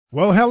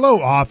Well,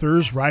 hello,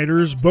 authors,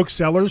 writers,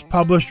 booksellers,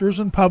 publishers,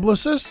 and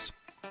publicists.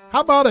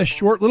 How about a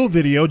short little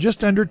video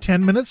just under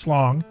 10 minutes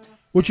long,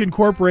 which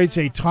incorporates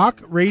a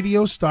talk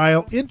radio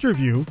style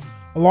interview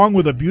along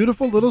with a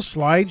beautiful little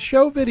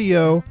slideshow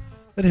video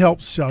that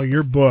helps sell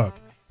your book,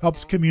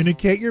 helps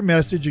communicate your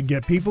message and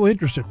get people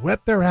interested,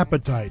 whet their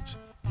appetites,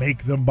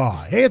 make them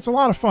buy. Hey, it's a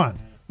lot of fun.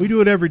 We do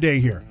it every day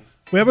here.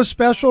 We have a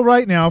special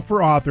right now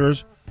for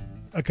authors,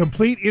 a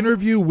complete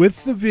interview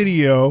with the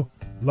video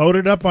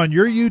loaded up on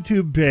your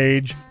YouTube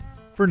page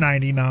for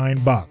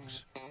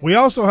 $99. We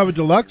also have a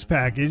deluxe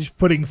package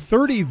putting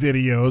 30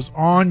 videos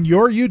on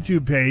your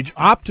YouTube page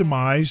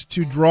optimized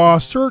to draw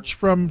search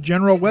from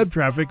general web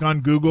traffic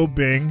on Google,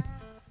 Bing,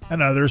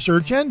 and other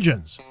search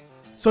engines.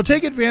 So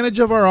take advantage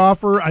of our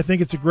offer. I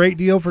think it's a great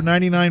deal for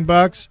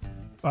 $99.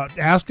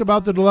 Ask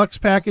about the deluxe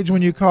package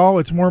when you call.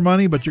 It's more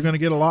money, but you're going to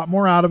get a lot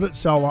more out of it,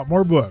 sell a lot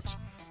more books.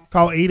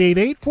 Call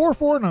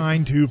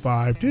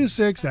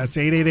 888-449-2526. That's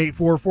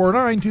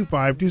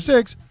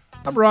 888-449-2526.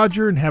 I'm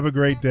Roger, and have a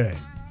great day.